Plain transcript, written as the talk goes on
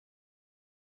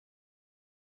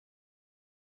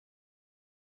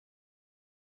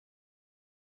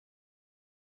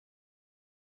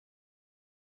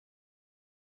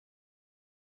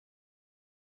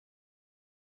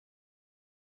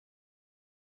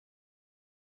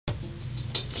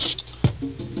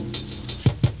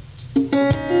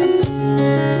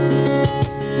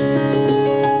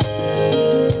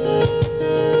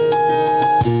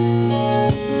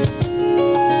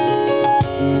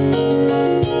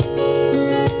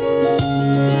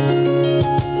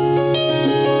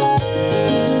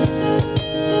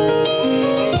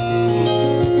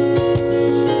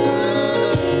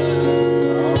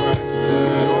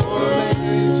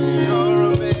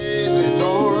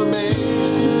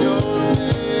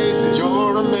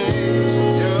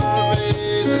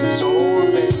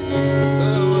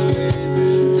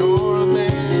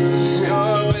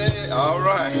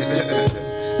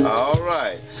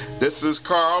is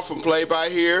Carl from Play By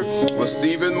Here with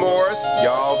Stephen Morris.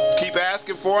 Y'all keep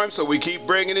asking for him, so we keep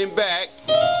bringing him back.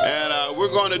 And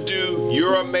we're going to do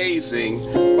You're Amazing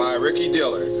by Ricky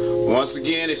Dillard. Once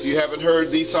again, if you haven't heard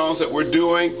these songs that we're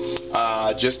doing,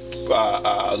 just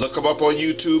look them up on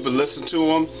YouTube and listen to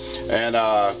them.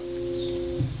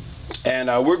 And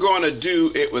we're going to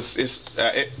do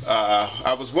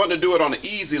I was wanting to do it on an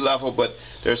easy level, but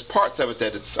there's parts of it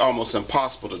that it's almost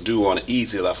impossible to do on an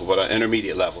easy level, but an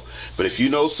intermediate level. But if you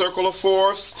know circle of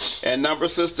fourths and number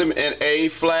system in A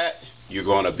flat, you're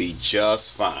going to be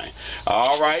just fine.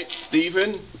 All right,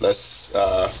 Stephen, let's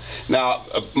now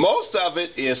most of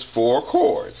it is 4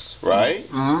 chords, right?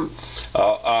 Mm-hmm.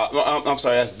 I'm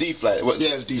sorry, that's D flat.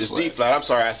 Yeah, it's D flat. D flat. I'm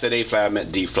sorry, I said A flat, I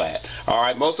meant D flat. All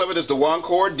right, most of it is the 1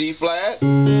 chord, D flat.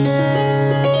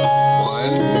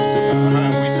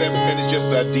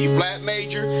 D flat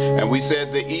major, and we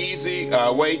said the easy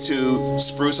way to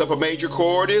spruce up a major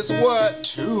chord is what?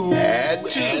 2. Add 2.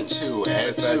 Add 2.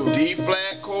 It's a D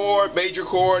flat chord, major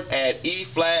chord, add E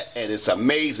flat, and it's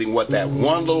amazing what that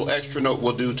one little extra note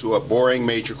will do to a boring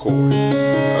major chord.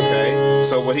 Okay,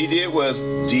 so what he did was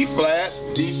D flat,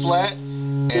 F, A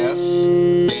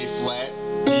flat,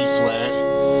 D flat,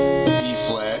 D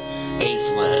flat, A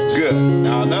flat. Good.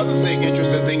 Now another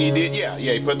interesting thing he did,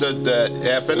 he put the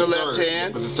F in the left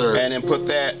hand, and then put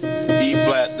that D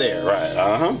flat there, right?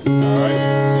 All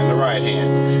right, in the right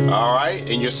hand. All right,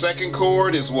 and your second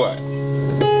chord is what?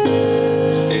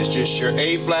 It's just your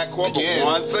A flat chord, but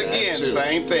once again,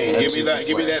 same thing. Give me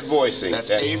that voicing.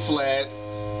 That's A flat,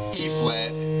 E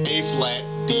flat, A flat,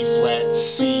 D flat,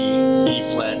 C,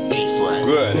 E flat, A flat.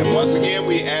 Good. And once again,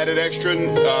 we added extra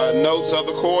notes of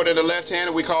the chord in the left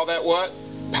hand, and we call that what?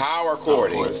 Power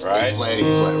chording, right? A flat, E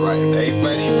flat, right. A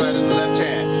flat, E flat in the left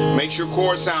hand. Makes your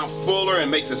chord sound fuller and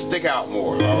makes it stick out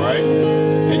more, all right?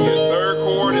 And your third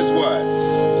chord is what?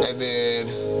 And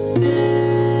then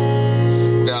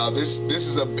now this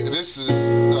is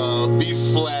B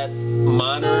flat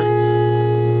minor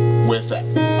with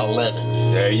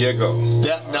 11. There you go.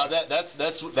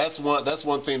 That's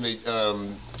one thing that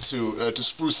to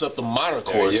spruce up the minor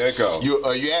chords. There you go. You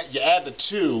add the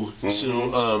 2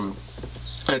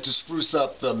 to spruce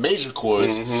up the major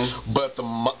chords, but the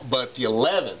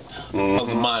 11th of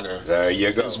the minor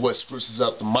is what spruces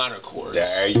up the minor chords.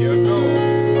 There you go.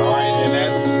 All right, and if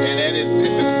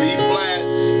it's B flat,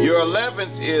 your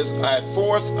 11th is a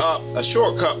fourth up. A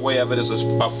shortcut way of it is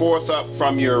a fourth up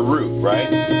from your root, right?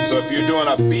 So if you're doing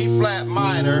a B flat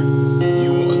minor,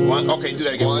 you want do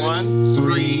that again. 1,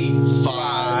 3,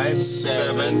 5,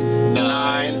 7,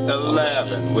 9,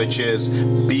 11, which is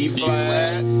B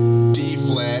flat, D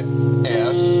flat,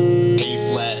 F, A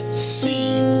flat, C,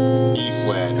 E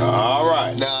flat. All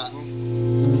right. Now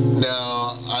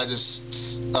I just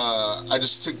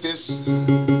took this, bring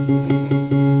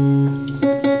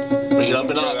it up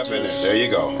an octave. There you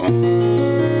go.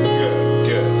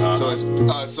 Good.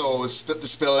 So to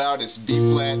spell it out, it's B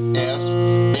flat, F,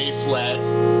 A flat,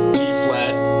 D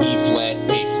flat, E flat,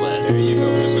 A flat. There you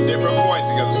go. It's a different voice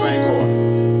to get the same chord.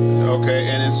 Okay,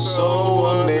 and it's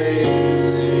so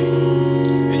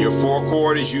amazing. And your 4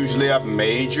 chord is usually a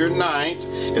major 9th.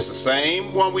 It's the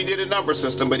same one we did in number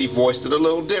system, but he voiced it a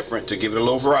little different to give it a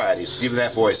little variety. So give it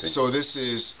that voicing. So this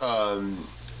is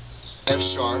F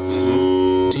sharp,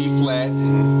 D flat,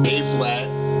 A flat,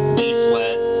 B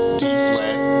flat, D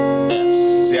flat, F.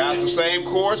 See how it's the same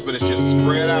chords, but it's just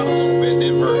spread out a little bit and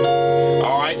inverted.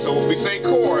 All right, so if we say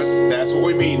chorus, that's what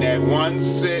we mean. That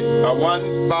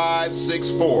 1, 5,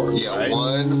 6, 4. Yeah, right?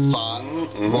 1,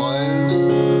 5, 1.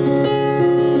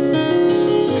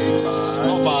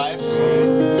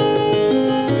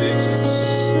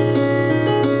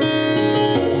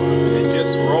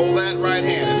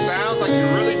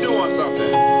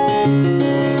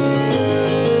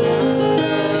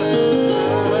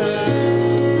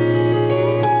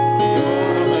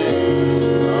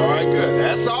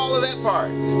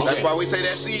 That's why we say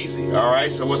that's easy. All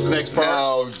right, so what's the next part?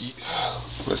 Now,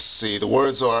 let's see. The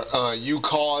words are, you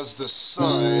cause the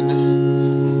sun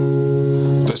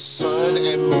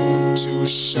and moon to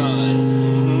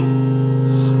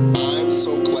shine. I'm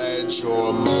so glad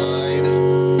you're mine.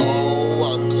 Oh,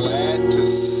 I'm glad to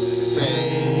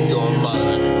say you're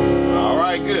mine. All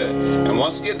right, good. And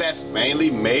once again, that's mainly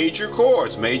major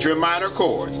chords, major and minor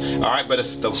chords. All right, but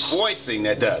it's the voicing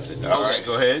that does it. All right,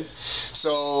 go ahead.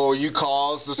 So you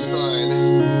cause the sun.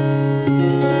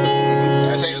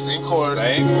 That's the same chord.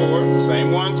 Same chord.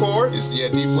 Same 1 chord. It's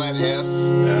D flat, F,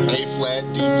 A flat,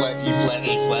 D flat, E flat,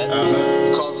 A flat.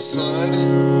 You cause the sun.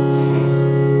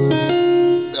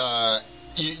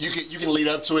 You can lead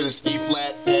up to it as E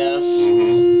flat, F.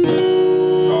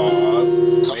 Cause.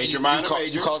 E major.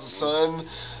 You cause the sun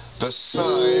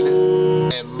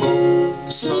and moon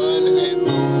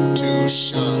to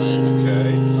shine.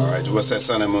 Okay. All right. What's that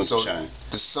sun and moon to shine?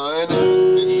 The sun.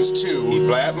 This is 2. E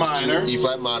flat minor. E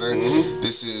flat minor.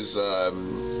 This is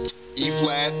E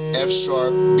flat, F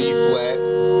sharp, B flat.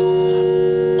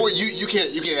 Or you can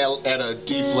add a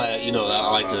D flat. You know,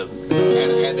 I like to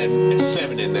add that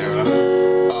 7 in there.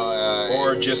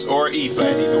 Or E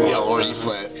flat, either one. Yeah, or E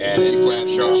flat. And E flat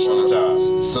sharp on the top.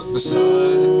 So the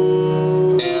sun,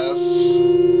 F.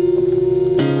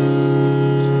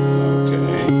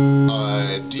 Okay.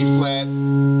 D flat,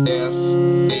 F,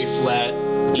 A flat,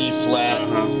 E flat,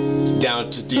 down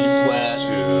to D flat.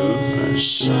 To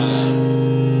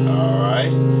shine. All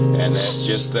right. And that's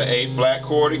just the A flat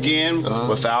chord again,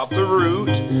 without the root.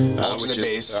 Alternate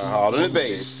bass. Alternate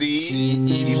bass. C,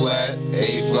 E flat,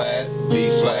 A flat, B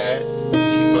flat,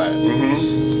 E flat.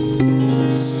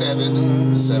 7.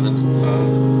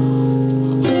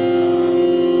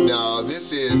 Now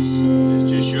this is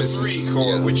just your 3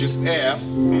 chord, which is F.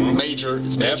 Major.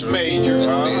 It's F major.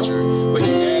 Major. But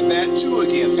you add that 2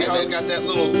 again. See how it's got that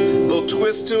little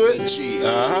twist to it? G.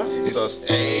 So it's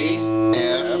A,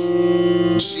 F,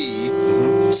 G,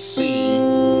 C,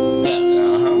 F.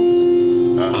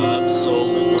 I'm so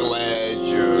glad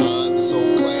you're mine.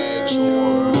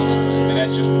 And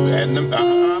that's just adding them. F,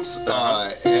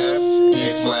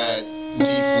 E flat, D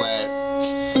flat,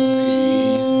 C,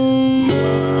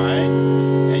 mine.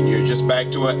 And you're just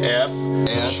back to an F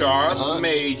sharp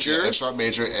major. F sharp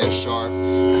major, F sharp,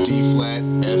 D flat,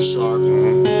 F sharp,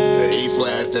 A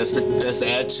flat. That's the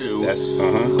add 2. That's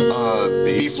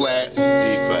B flat, D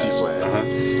flat.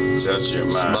 That's your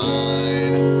mine.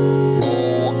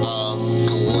 Oh, I'm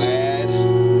glad.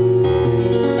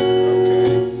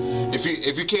 Okay.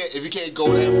 If you can't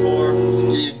go that far,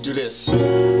 you do this.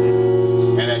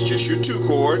 And that's just your 2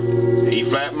 chord. E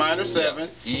flat minor 7.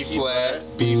 E flat,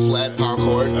 B flat power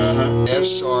chord. F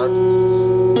sharp.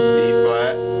 E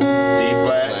flat, D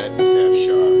flat, F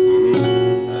sharp.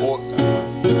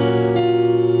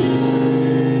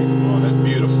 Oh, that's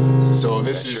beautiful. So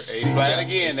this that's is your A flat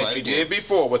again that you did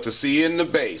before with the C in the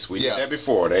bass. We did that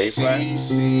before. The A flat,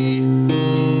 C,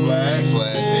 flat, A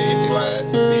flat,